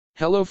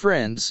Hello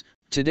friends,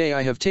 today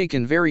I have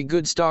taken very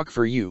good stock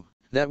for you,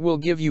 that will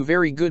give you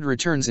very good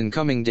returns in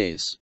coming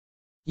days.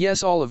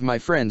 Yes, all of my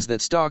friends,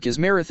 that stock is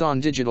Marathon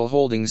Digital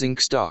Holdings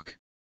Inc. stock.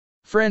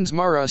 Friends,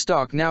 Mara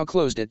stock now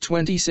closed at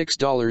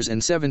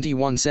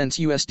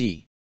 $26.71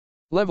 USD.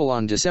 Level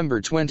on December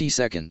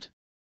 22nd.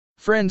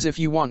 Friends, if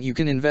you want you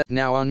can invest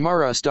now on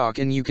Mara stock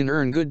and you can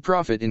earn good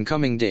profit in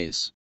coming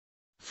days.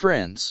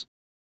 Friends.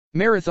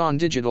 Marathon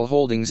Digital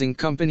Holdings Inc.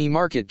 company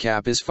market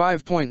cap is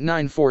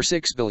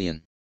 $5.946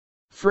 billion.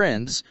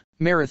 Friends,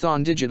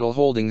 Marathon Digital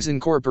Holdings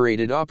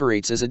Incorporated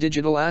operates as a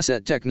digital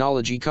asset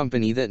technology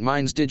company that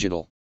mines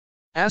digital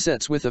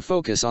assets with a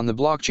focus on the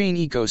blockchain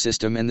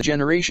ecosystem and the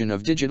generation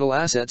of digital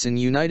assets in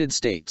United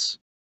States.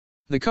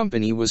 The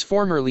company was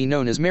formerly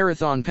known as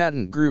Marathon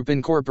Patent Group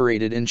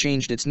Incorporated and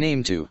changed its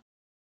name to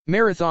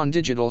Marathon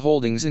Digital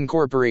Holdings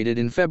Incorporated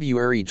in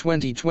February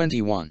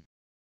 2021.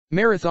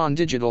 Marathon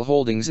Digital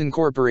Holdings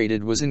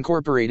Incorporated was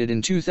incorporated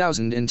in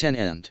 2010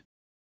 and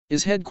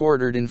is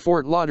headquartered in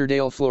Fort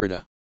Lauderdale,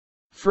 Florida.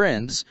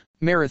 Friends,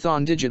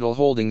 Marathon Digital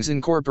Holdings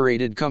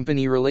Incorporated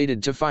company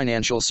related to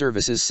financial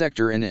services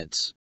sector and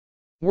it's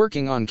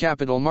working on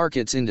capital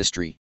markets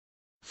industry.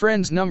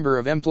 Friends, number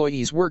of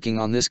employees working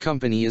on this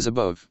company is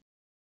above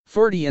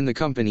 40 and the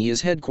company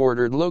is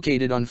headquartered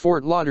located on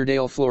Fort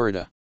Lauderdale,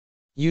 Florida,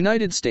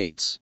 United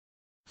States.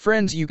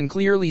 Friends, you can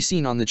clearly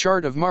see on the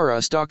chart of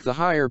Mara stock the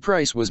higher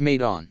price was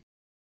made on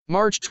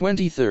March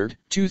 23,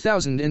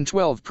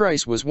 2012.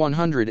 Price was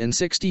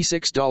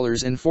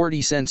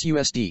 $166.40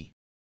 USD.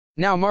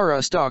 Now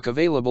Mara stock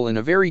available in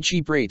a very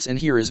cheap rates, and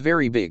here is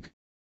very big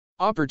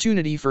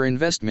opportunity for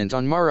investment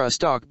on Mara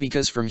stock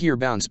because from here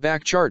bounce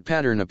back chart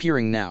pattern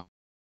appearing now.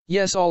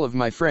 Yes, all of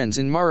my friends,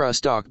 in Mara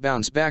stock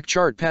bounce back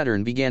chart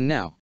pattern began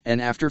now,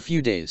 and after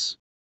few days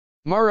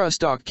Mara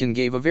stock can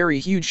give a very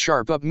huge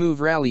sharp up move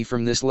rally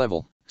from this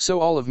level. So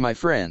all of my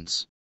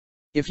friends,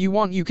 if you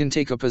want you can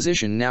take a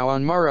position now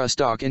on Mara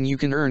stock and you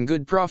can earn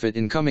good profit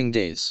in coming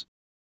days.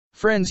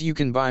 Friends, you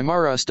can buy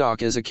Mara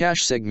stock as a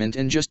cash segment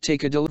and just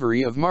take a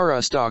delivery of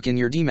Mara stock in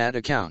your demat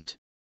account.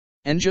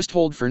 And just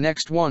hold for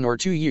next 1 or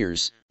 2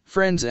 years.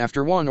 Friends,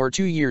 after 1 or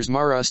 2 years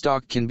Mara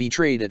stock can be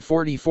traded at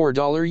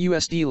 $44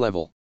 USD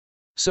level.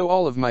 So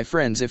all of my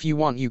friends, if you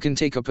want you can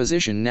take a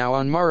position now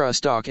on Mara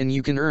stock and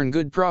you can earn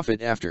good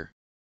profit after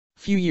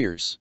few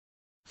years.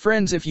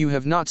 Friends, if you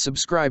have not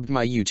subscribed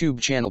my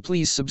YouTube channel,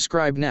 please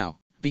subscribe now,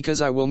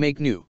 because I will make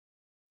new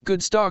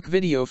good stock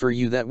video for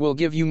you that will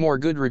give you more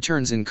good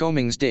returns in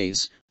coming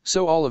days.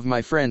 So all of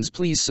my friends,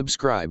 please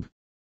subscribe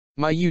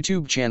my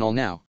YouTube channel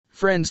now.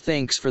 Friends,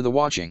 thanks for the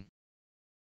watching.